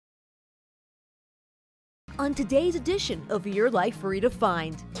On today's edition of Your Life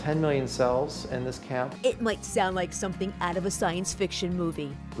Redefined. 10 million cells in this camp. It might sound like something out of a science fiction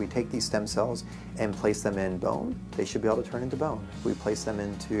movie. We take these stem cells and place them in bone. They should be able to turn into bone. We place them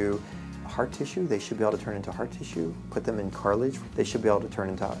into heart tissue. They should be able to turn into heart tissue. Put them in cartilage. They should be able to turn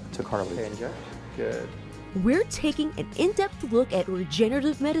into cartilage. Okay, inject. Good. We're taking an in-depth look at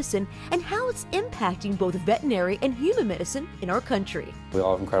regenerative medicine and how it's impacting both veterinary and human medicine in our country. We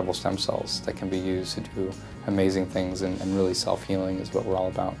all have incredible stem cells that can be used to do amazing things, and really self-healing is what we're all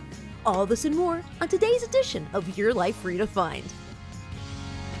about. All this and more on today's edition of Your Life Redefined.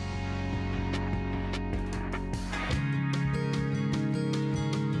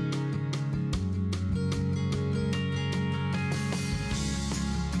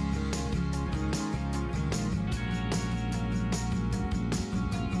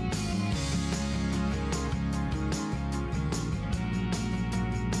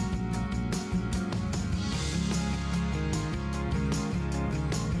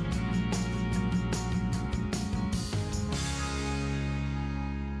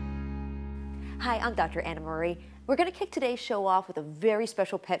 Hi, I'm Dr. Anna Marie. We're going to kick today's show off with a very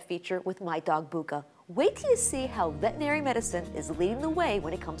special pet feature with my dog, Buka. Wait till you see how veterinary medicine is leading the way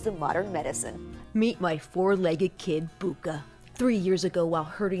when it comes to modern medicine. Meet my four-legged kid, Buka. 3 years ago, while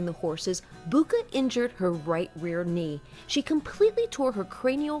herding the horses, Buka injured her right rear knee. She completely tore her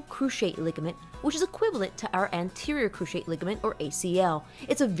cranial cruciate ligament, which is equivalent to our anterior cruciate ligament, or ACL.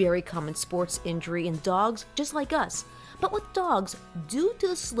 It's a very common sports injury in dogs just like us. But with dogs, due to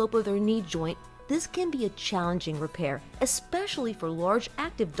the slope of their knee joint, this can be a challenging repair, especially for large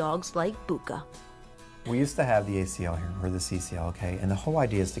active dogs like Buka. We used to have the ACL here, or the CCL, okay? And the whole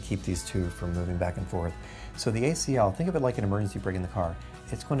idea is to keep these two from moving back and forth. So the ACL, think of it like an emergency brake in the car.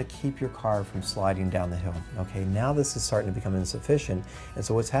 It's going to keep your car from sliding down the hill, okay? Now this is starting to become insufficient, and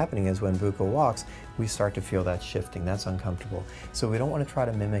so what's happening is when Buka walks, we start to feel that shifting. That's uncomfortable. So we don't want to try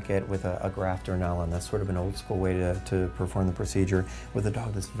to mimic it with a graft or an nylon. That's sort of an old school way to perform the procedure. With a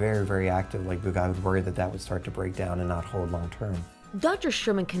dog that's very, very active like Buka, I would worry that that would start to break down and not hold long term. Dr.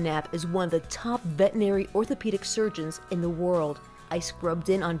 Sherman Knapp is one of the top veterinary orthopedic surgeons in the world. I scrubbed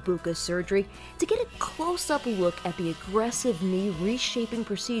in on Buka's surgery to get a close-up look at the aggressive knee reshaping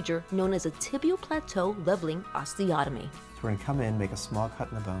procedure known as a tibial plateau leveling osteotomy. So we're going to come in, make a small cut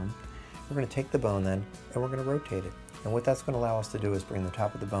in the bone. We're going to take the bone then, and we're going to rotate it. And what that's going to allow us to do is bring the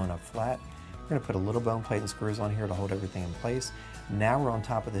top of the bone up flat. We're going to put a little bone plate and screws on here to hold everything in place. Now we're on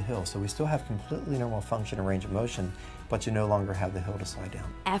top of the hill, so we still have completely normal function and range of motion, but you no longer have the hill to slide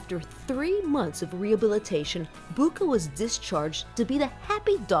down. After 3 months of rehabilitation, Buka was discharged to be the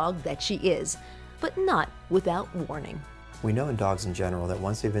happy dog that she is, but not without warning. We know in dogs in general that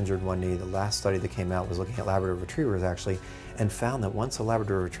once they've injured one knee, the last study that came out was looking at Labrador Retrievers actually, and found that once a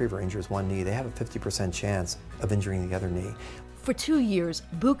Labrador Retriever injures one knee, they have a 50% chance of injuring the other knee. For 2 years,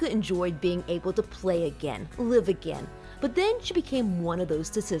 Buka enjoyed being able to play again, live again, but then she became one of those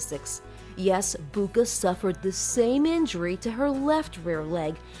statistics. Yes, Buka suffered the same injury to her left rear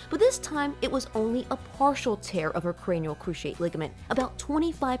leg, but this time it was only a partial tear of her cranial cruciate ligament, about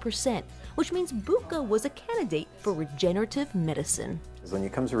 25%, which means Buka was a candidate for regenerative medicine. When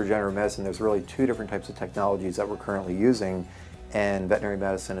it comes to regenerative medicine, there's really two different types of technologies that we're currently using in veterinary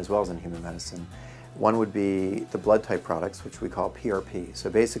medicine as well as in human medicine. One would be the blood type products, which we call PRP. So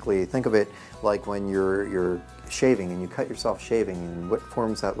basically, think of it like when you're shaving and you cut yourself shaving, and what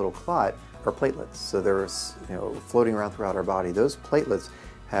forms that little clot are platelets. So they're floating around throughout our body. Those platelets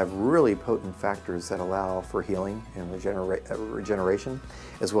have really potent factors that allow for healing and regeneration,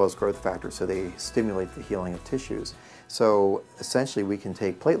 as well as growth factors. So they stimulate the healing of tissues. So essentially, we can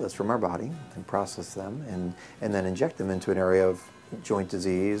take platelets from our body and process them, and then inject them into an area of joint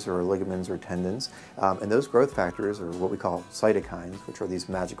disease or ligaments or tendons, and those growth factors are what we call cytokines, which are these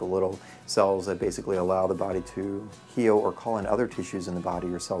magical little cells that basically allow the body to heal or call in other tissues in the body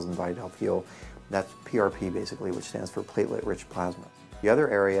or cells in the body to help heal. That's PRP basically, which stands for platelet-rich plasma. The other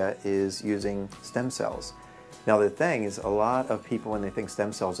area is using stem cells. Now the thing is, a lot of people when they think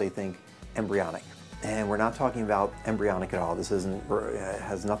stem cells, they think embryonic. And we're not talking about embryonic at all. This has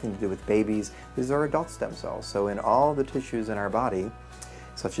nothing to do with babies. These are adult stem cells. So in all the tissues in our body,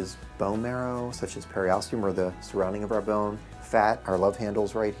 such as bone marrow, such as periosteum, or the surrounding of our bone, fat, our love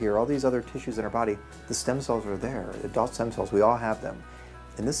handles right here, all these other tissues in our body, the stem cells are there. Adult stem cells, we all have them.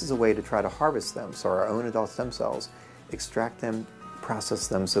 And this is a way to try to harvest them. So our own adult stem cells, extract them, process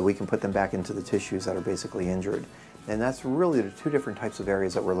them so we can put them back into the tissues that are basically injured. And that's really the two different types of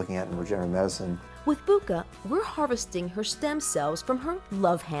areas that we're looking at in regenerative medicine. With Buka, we're harvesting her stem cells from her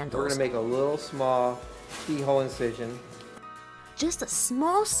love handles. We're going to make a little small keyhole incision. just a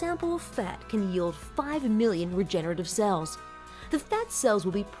small sample of fat can yield 5 million regenerative cells. The fat cells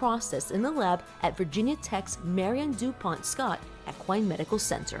will be processed in the lab at Virginia Tech's Marion DuPont Scott Equine Medical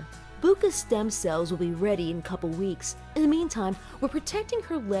Center. Buka's stem cells will be ready in a couple weeks. In the meantime, we're protecting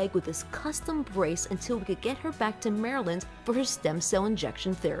her leg with this custom brace until we could get her back to Maryland for her stem cell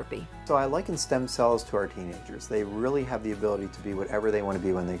injection therapy. So I liken stem cells to our teenagers. They really have the ability to be whatever they want to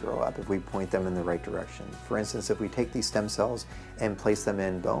be when they grow up if we point them in the right direction. For instance, if we take these stem cells and place them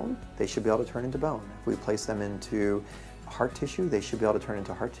in bone, they should be able to turn into bone. If we place them into heart tissue, they should be able to turn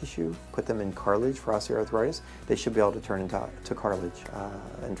into heart tissue. Put them in cartilage for osteoarthritis, they should be able to turn into cartilage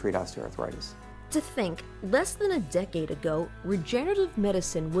and treat osteoarthritis. To think, less than a decade ago, regenerative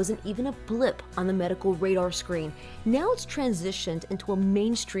medicine wasn't even a blip on the medical radar screen. Now it's transitioned into a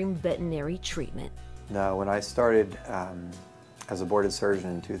mainstream veterinary treatment. Now, when I started as a boarded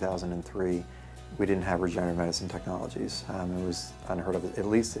surgeon in 2003, we didn't have regenerative medicine technologies. It was unheard of, at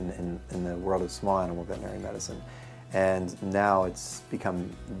least in the world of small animal veterinary medicine. And now it's become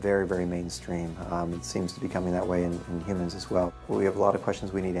very, very mainstream. It seems to be coming that way in humans as well. We have a lot of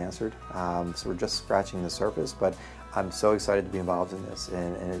questions we need answered, so we're just scratching the surface, but I'm so excited to be involved in this,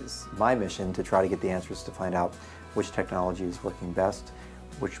 and it's my mission to try to get the answers to find out which technology is working best,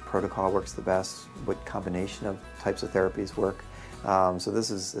 which protocol works the best, what combination of types of therapies work. So this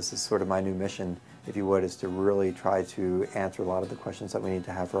is sort of my new mission, if you would, is to really try to answer a lot of the questions that we need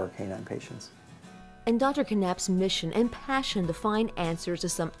to have for our canine patients. And Dr. Knapp's mission and passion to find answers to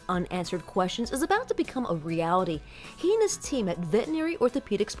some unanswered questions is about to become a reality. He and his team at Veterinary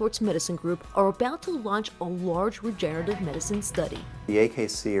Orthopedic Sports Medicine Group are about to launch a large regenerative medicine study. The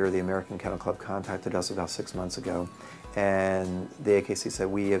AKC, or the American Kennel Club, contacted us about 6 months ago, and the AKC said,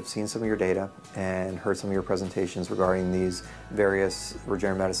 we have seen some of your data and heard some of your presentations regarding these various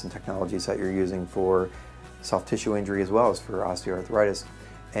regenerative medicine technologies that you're using for soft tissue injury as well as for osteoarthritis.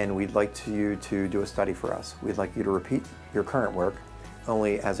 And we'd like you to do a study for us. We'd like you to repeat your current work,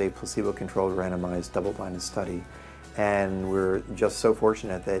 only as a placebo-controlled randomized double-blinded study. And we're just so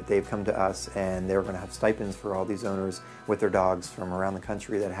fortunate that they've come to us and they're going to have stipends for all these owners with their dogs from around the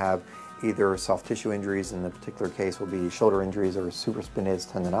country that have either soft tissue injuries, in the particular case will be shoulder injuries or supraspinatus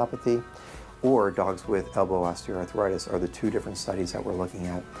tendinopathy, or dogs with elbow osteoarthritis are the two different studies that we're looking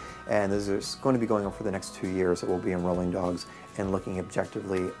at. And this is going to be going on for the next 2 years that we'll be enrolling dogs and looking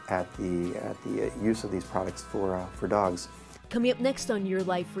objectively at the use of these products for dogs. Coming up next on Your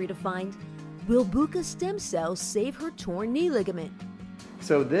Life Redefined, will Buka's stem cells save her torn knee ligament?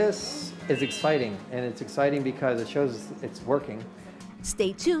 So this is exciting, and it's exciting because it shows it's working.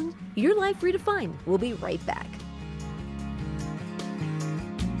 Stay tuned. Your Life Redefined. We'll be right back.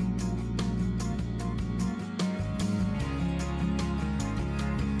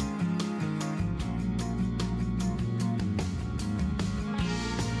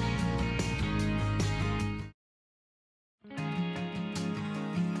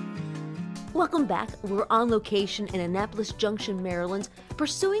 Welcome back. We're on location in Annapolis Junction, Maryland,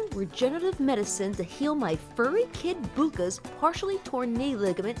 pursuing regenerative medicine to heal my furry kid Buka's partially torn knee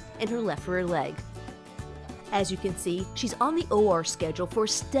ligament in her left rear leg. As you can see, she's on the OR schedule for a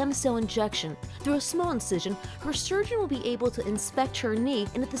stem cell injection. Through a small incision, her surgeon will be able to inspect her knee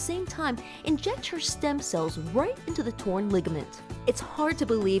and at the same time inject her stem cells right into the torn ligament. It's hard to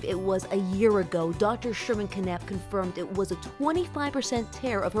believe it was a year ago Dr. Sherman Knapp confirmed it was a 25%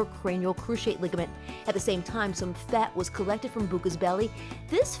 tear of her cranial cruciate ligament. At the same time, some fat was collected from Buka's belly.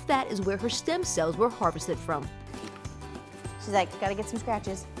 This fat is where her stem cells were harvested from. She's like, gotta get some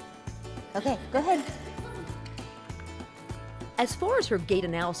scratches. Okay, go ahead. As far as her gait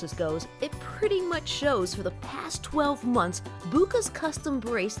analysis goes, it pretty much shows for the past 12 months, Buka's custom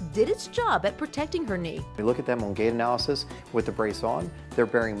brace did its job at protecting her knee. We look at them on gait analysis with the brace on. They're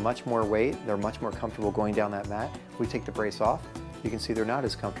bearing much more weight. They're much more comfortable going down that mat. We take the brace off, you can see they're not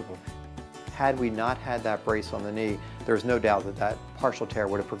as comfortable. Had we not had that brace on the knee, there's no doubt that that partial tear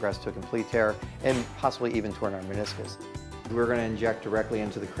would have progressed to a complete tear and possibly even torn our meniscus. We're going to inject directly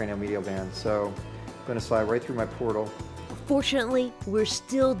into the craniomedial band, so I'm going to slide right through my portal. Fortunately, we're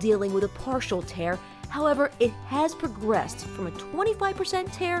still dealing with a partial tear. However, it has progressed from a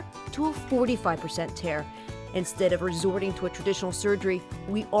 25% tear to a 45% tear. Instead of resorting to a traditional surgery,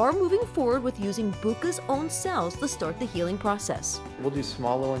 we are moving forward with using Buka's own cells to start the healing process. We'll do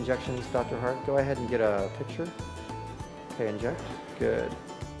small little injections, Dr. Hart. Go ahead and get a picture. Okay, inject. Good.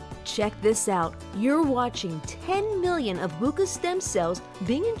 Check this out. You're watching 10 million of Buka's stem cells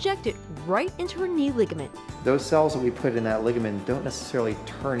being injected right into her knee ligament. Those cells that we put in that ligament don't necessarily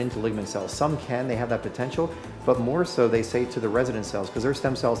turn into ligament cells. Some can, they have that potential, but more so they say to the resident cells, because they're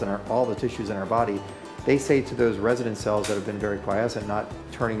stem cells in all the tissues in our body, they say to those resident cells that have been very quiescent, not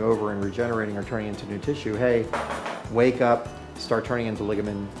turning over and regenerating or turning into new tissue, hey, wake up, start turning into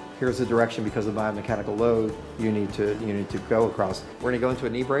ligament. Here's the direction because of the biomechanical load you need to go across. We're going to go into a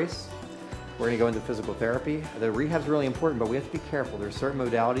knee brace. We're going to go into physical therapy. The rehab's really important, but we have to be careful. There's certain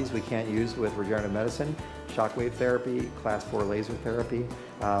modalities we can't use with regenerative medicine, shockwave therapy, class 4 laser therapy.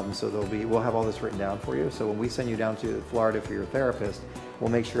 So we'll have all this written down for you. So when we send you down to Florida for your therapist, we'll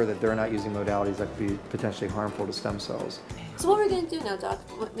make sure that they're not using modalities that could be potentially harmful to stem cells. So what are we going to do now, Doc?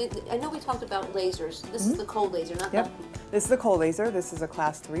 I know we talked about lasers. This is the cold laser, not Yep. This is the cold laser. This is a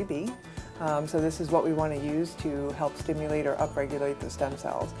class 3B. So this is what we want to use to help stimulate or upregulate the stem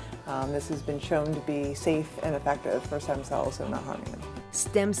cells. This has been shown to be safe and effective for stem cells and not harming them.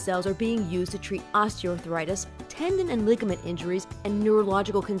 Stem cells are being used to treat osteoarthritis, tendon and ligament injuries, and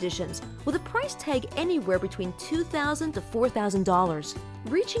neurological conditions, with a price tag anywhere between $2,000 to $4,000.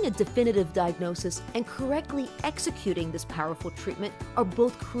 Reaching a definitive diagnosis and correctly executing this powerful treatment are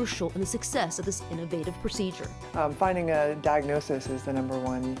both crucial in the success of this innovative procedure. Finding a diagnosis is the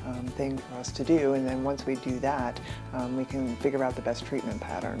 #1 thing for us to do, and then once we do that, we can figure out the best treatment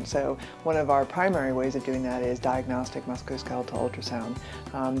pattern. So one of our primary ways of doing that is diagnostic musculoskeletal ultrasound.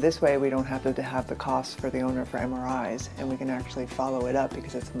 This way we don't have to have the costs for the owner for MRIs, and we can actually follow it up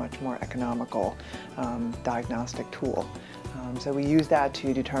because it's a much more economical diagnostic tool. So we use that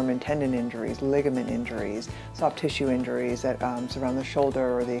to determine tendon injuries, ligament injuries, soft tissue injuries that surround the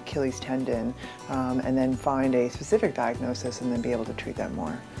shoulder or the Achilles tendon, and then find a specific diagnosis and then be able to treat them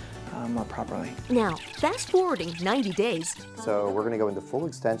more properly. Now, fast forwarding 90 days. So we're going to go into full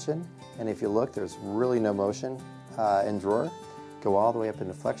extension, and if you look, there's really no motion in drawer. Go all the way up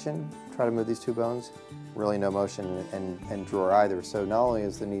into flexion, try to move these two bones, really no motion in drawer either. So not only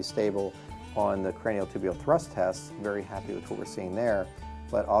is the knee stable on the cranial tibial thrust test, very happy with what we're seeing there,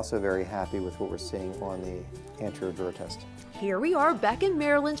 but also very happy with what we're seeing on the anterior drawer test. Here we are back in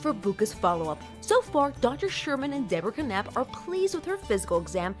Maryland for Buka's follow-up. So far, Dr. Sherman and Deborah Knapp are pleased with her physical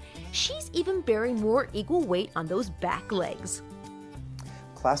exam. She's even bearing more equal weight on those back legs.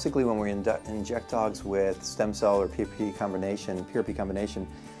 Classically, when we inject dogs with stem cell or PRP combination,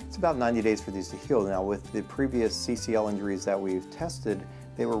 it's about 90 days for these to heal. Now, with the previous CCL injuries that we've tested,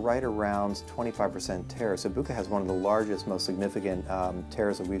 they were right around 25% tear. So Buka has one of the largest, most significant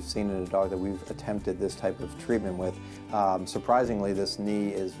tears that we've seen in a dog that we've attempted this type of treatment with. Surprisingly, this knee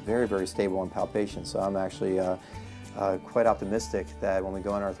is very, very stable on palpation. So I'm actually quite optimistic that when we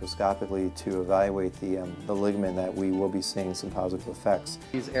go in arthroscopically to evaluate the ligament, that we will be seeing some positive effects.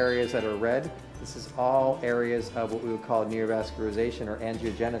 These areas that are red, this is all areas of what we would call neovascularization or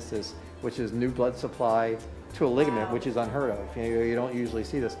angiogenesis, which is new blood supply to a ligament, which is unheard of. You don't usually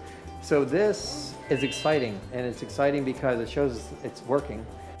see this. So this is exciting, and it's exciting because it shows it's working.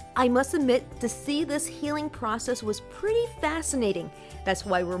 I must admit, to see this healing process was pretty fascinating. That's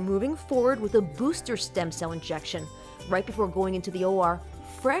why we're moving forward with a booster stem cell injection. Right before going into the OR,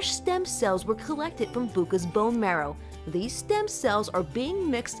 fresh stem cells were collected from Buka's bone marrow. These stem cells are being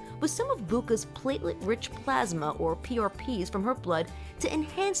mixed with some of Buka's platelet-rich plasma, or PRPs, from her blood to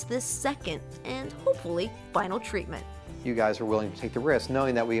enhance this second and hopefully final treatment. You guys are willing to take the risk,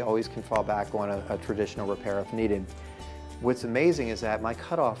 knowing that we always can fall back on a traditional repair if needed. What's amazing is that my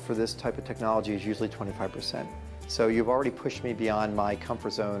cutoff for this type of technology is usually 25%. So you've already pushed me beyond my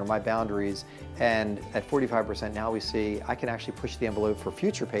comfort zone or my boundaries, and at 45% now we see I can actually push the envelope for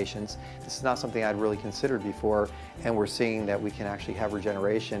future patients. This is not something I'd really considered before, and we're seeing that we can actually have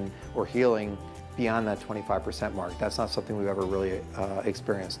regeneration or healing beyond that 25% mark. That's not something we've ever really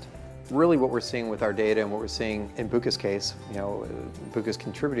experienced. Really what we're seeing with our data and what we're seeing in Buka's case, Buka's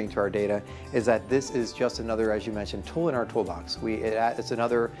contributing to our data, is that this is just another, as you mentioned, tool in our toolbox. It's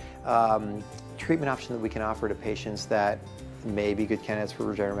another treatment option that we can offer to patients that may be good candidates for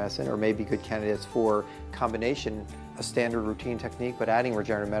regenerative medicine or may be good candidates for combination, a standard routine technique, but adding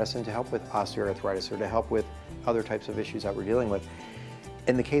regenerative medicine to help with osteoarthritis or to help with other types of issues that we're dealing with.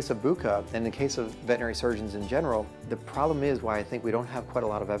 In the case of Buka, and in the case of veterinary surgeons in general, the problem is why I think we don't have quite a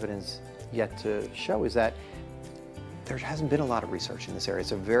lot of evidence yet to show is that there hasn't been a lot of research in this area.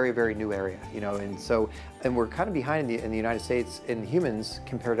 It's a very, very new area, and we're kind of behind in the United States in humans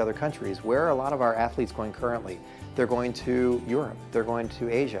compared to other countries. Where are a lot of our athletes going currently? They're going to Europe, they're going to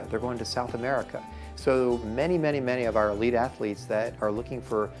Asia, they're going to South America. So many, many, many of our elite athletes that are looking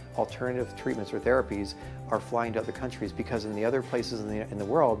for alternative treatments or therapies are flying to other countries because in the other places in the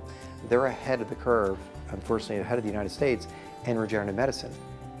world, they're ahead of the curve, unfortunately ahead of the United States, in regenerative medicine.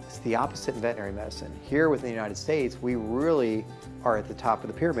 It's the opposite in veterinary medicine. Here within the United States, we really are at the top of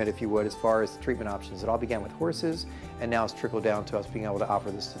the pyramid, if you would, as far as treatment options. It all began with horses, and now it's trickled down to us being able to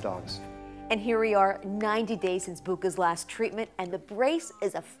offer this to dogs. And here we are, 90 days since Buka's last treatment, and the brace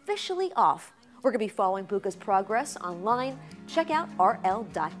is officially off. We're going to be following Buka's progress online. Check out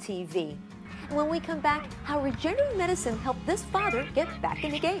rl.tv. And when we come back, how regenerative medicine helped this father get back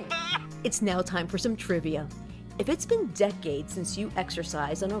in the game. It's now time for some trivia. If it's been decades since you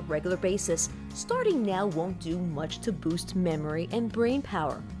exercise on a regular basis, starting now won't do much to boost memory and brain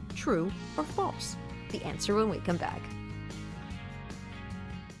power. True or false? The answer when we come back.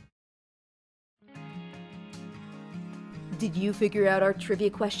 Did you figure out our trivia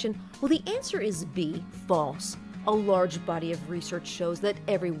question? Well, the answer is B, false. A large body of research shows that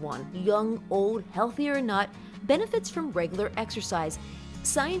everyone, young, old, healthy or not, benefits from regular exercise.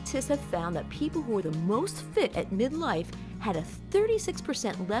 Scientists have found that people who are the most fit at midlife had a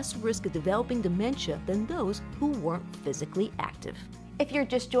 36% less risk of developing dementia than those who weren't physically active. If you're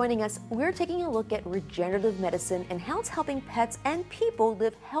just joining us, we're taking a look at regenerative medicine and how it's helping pets and people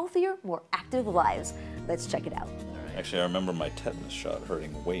live healthier, more active lives. Let's check it out. Actually, I remember my tetanus shot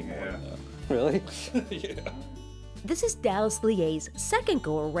hurting way more than that. Really? Yeah. This is Dallas Lie's second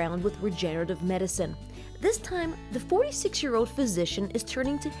go-around with regenerative medicine. This time, the 46-year-old physician is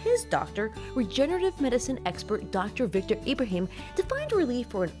turning to his doctor, regenerative medicine expert Dr. Victor Ibrahim, to find relief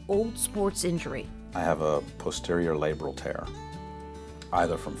for an old sports injury. I have a posterior labral tear,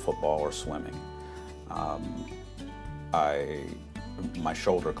 either from football or swimming. My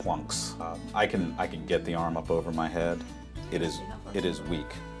shoulder clunks. I can get the arm up over my head. It is weak.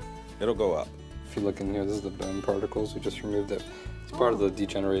 It'll go up. If you look in here, this is the bone particles. We just removed it. It's part of the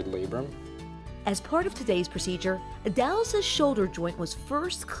degenerated labrum. As part of today's procedure, Dallas's shoulder joint was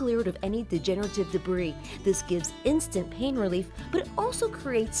first cleared of any degenerative debris. This gives instant pain relief, but it also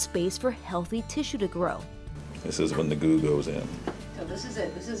creates space for healthy tissue to grow. This is when the goo goes in. So this is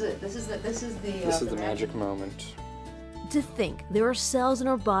it. This is The magic moment. To think there are cells in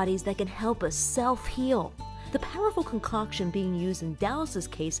our bodies that can help us self-heal. The powerful concoction being used in Dallas's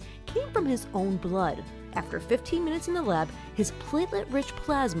case came from his own blood. After 15 minutes in the lab, his platelet-rich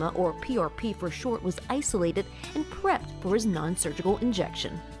plasma, or PRP for short, was isolated and prepped for his non-surgical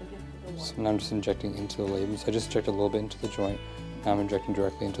injection. So now I'm just injecting into the labrum. So I just injected a little bit into the joint. Now I'm injecting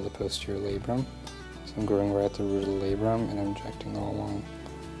directly into the posterior labrum. So I'm going right at the root of the labrum, and I'm injecting all along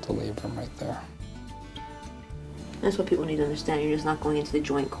the labrum right there. That's what people need to understand. You're just not going into the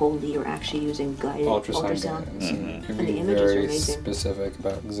joint coldly. You're actually using guided ultrasound. And the images are very amazing. specific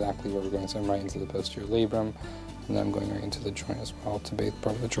about exactly where we're going. So I'm right into the posterior labrum, and then I'm going right into the joint as well to bathe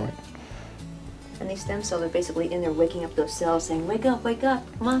part of the joint. And these stem cells are basically in there waking up those cells, saying, wake up,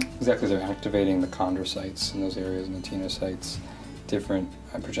 come on. Exactly, they're activating the chondrocytes in those areas and the tenocytes, different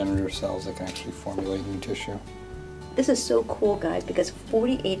progenitor cells that can actually formulate new tissue. This is so cool, guys, because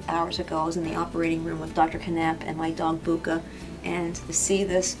 48 hours ago I was in the operating room with Dr. Knapp and my dog Buka, and to see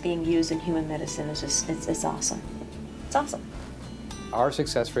this being used in human medicine is just, it's awesome. It's awesome. Our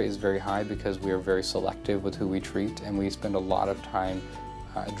success rate is very high because we are very selective with who we treat, and we spend a lot of time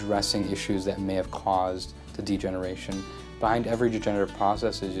addressing issues that may have caused the degeneration. Behind every degenerative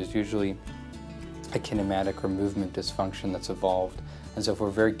process is usually a kinematic or movement dysfunction that's evolved. And so if we're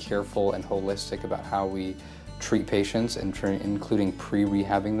very careful and holistic about how we treat patients, and including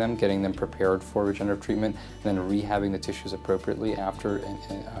pre-rehabbing them, getting them prepared for regenerative treatment, and then rehabbing the tissues appropriately after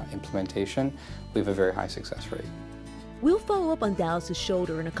implementation, we have a very high success rate. We'll follow up on Dallas's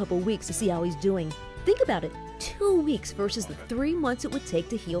shoulder in a couple weeks to see how he's doing. Think about it, 2 weeks versus the 3 months it would take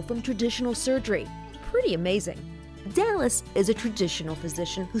to heal from traditional surgery. Pretty amazing. Dallas is a traditional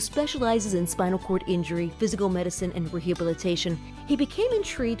physician who specializes in spinal cord injury, physical medicine, and rehabilitation. He became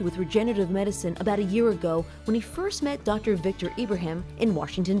intrigued with regenerative medicine about a year ago when he first met Dr. Victor Ibrahim in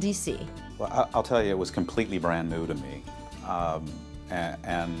Washington, D.C. Well, I'll tell you, it was completely brand new to me.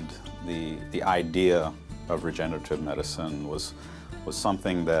 And the idea of regenerative medicine was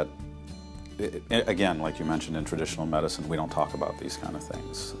something that, again, like you mentioned, in traditional medicine, we don't talk about these kind of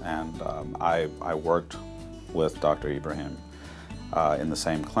things. And I worked with Dr. Ibrahim in the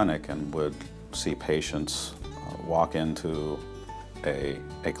same clinic and would see patients walk into a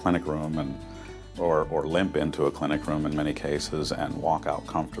clinic room or limp into a clinic room in many cases and walk out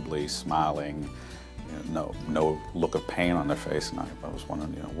comfortably, smiling, no look of pain on their face. And I was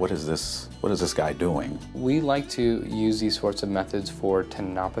wondering, what is this guy doing? We like to use these sorts of methods for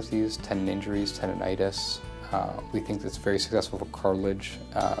tendinopathies, tendon injuries, tendinitis. We think that's very successful for cartilage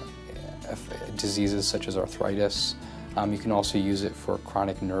diseases such as arthritis. You can also use it for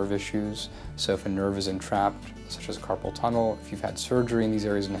chronic nerve issues. So if a nerve is entrapped, such as carpal tunnel, if you've had surgery in these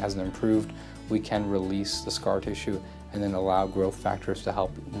areas and it hasn't improved, we can release the scar tissue and then allow growth factors to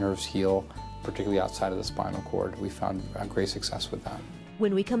help nerves heal, particularly outside of the spinal cord. We found great success with that.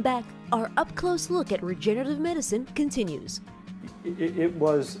 When we come back, our up-close look at regenerative medicine continues. It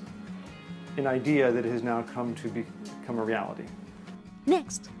was an idea that has now come to become a reality.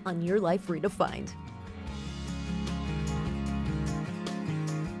 Next on Your Life Redefined.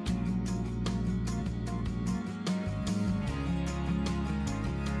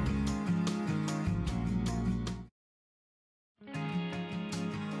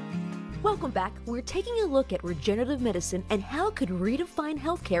 Welcome back. We're taking a look at regenerative medicine and how it could redefine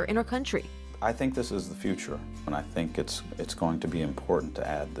healthcare in our country. I think this is the future, and I think it's going to be important to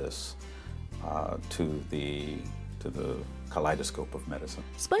add this to the kaleidoscope of medicine.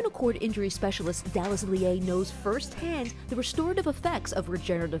 Spinal cord injury specialist Dallas Lie knows firsthand the restorative effects of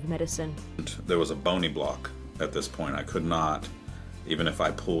regenerative medicine. There was a bony block at this point. I could not, even if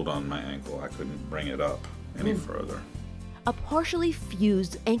I pulled on my ankle, I couldn't bring it up any further. A partially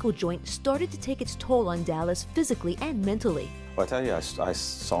fused ankle joint started to take its toll on Dallas physically and mentally. Well, I tell you, I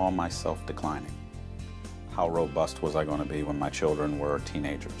saw myself declining. How robust was I going to be when my children were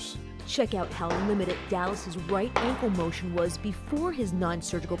teenagers? Check out how limited Dallas's right ankle motion was before his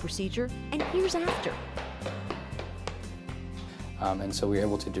non-surgical procedure, and here's after. And so we were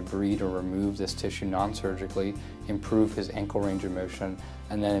able to debride or remove this tissue non-surgically, improve his ankle range of motion,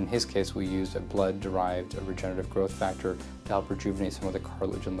 and then in his case we used a blood-derived regenerative growth factor to help rejuvenate some of the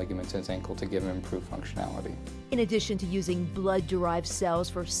cartilage and ligaments in his ankle to give him improved functionality. In addition to using blood-derived cells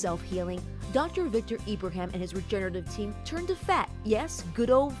for self-healing, Dr. Victor Ibrahim and his regenerative team turned to fat. Yes,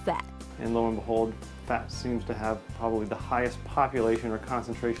 good old fat. And lo and behold, fat seems to have probably the highest population or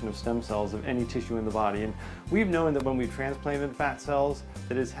concentration of stem cells of any tissue in the body. And we've known that when we've transplanted fat cells,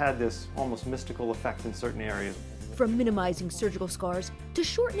 that it's had this almost mystical effect in certain areas. From minimizing surgical scars to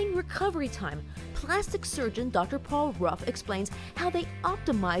shortening recovery time, plastic surgeon Dr. Paul Ruff explains how they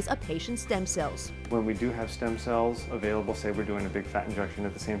optimize a patient's stem cells. When we do have stem cells available, say we're doing a big fat injection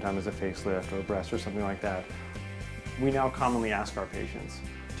at the same time as a facelift or a breast or something like that, we now commonly ask our patients,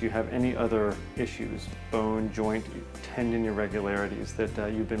 do you have any other issues, bone, joint, tendon irregularities that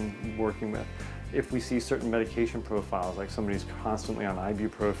you've been working with? If we see certain medication profiles, like somebody's constantly on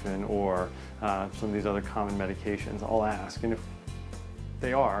ibuprofen or some of these other common medications, I'll ask. And if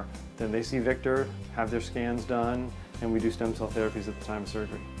they are, then they see Victor, have their scans done, and we do stem cell therapies at the time of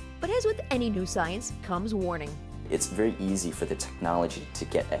surgery. But as with any new science comes warning. It's very easy for the technology to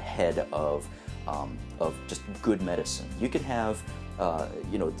get ahead of just good medicine. You could have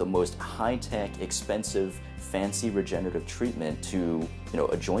the most high-tech, expensive, fancy regenerative treatment to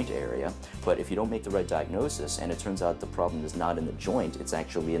a joint area, but if you don't make the right diagnosis and it turns out the problem is not in the joint, it's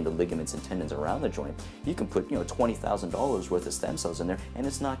actually in the ligaments and tendons around the joint, you can put $20,000 worth of stem cells in there and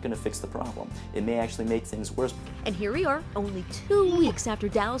it's not going to fix the problem. It may actually make things worse. And here we are, only 2 weeks after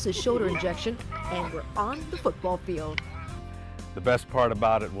Dallas's shoulder injection, and we're on the football field. The best part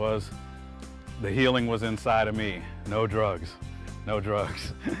about it was the healing was inside of me. No drugs. No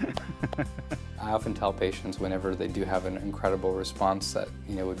drugs. I often tell patients whenever they do have an incredible response that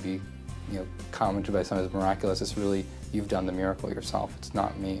would be commented by some as miraculous, it's really you've done the miracle yourself. It's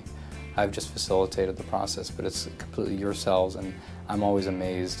not me. I've just facilitated the process, but it's completely your cells, and I'm always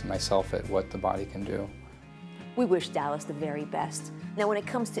amazed myself at what the body can do. We wish Dallas the very best. Now, when it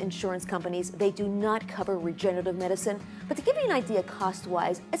comes to insurance companies, they do not cover regenerative medicine, but to give you an idea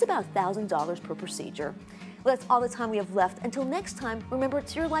cost-wise, it's about $1,000 per procedure. Well, that's all the time we have left. Until next time, remember,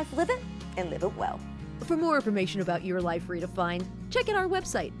 it's your life, live it, and live it well. For more information about Your Life Redefined, check out our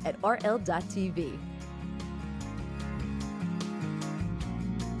website at rl.tv.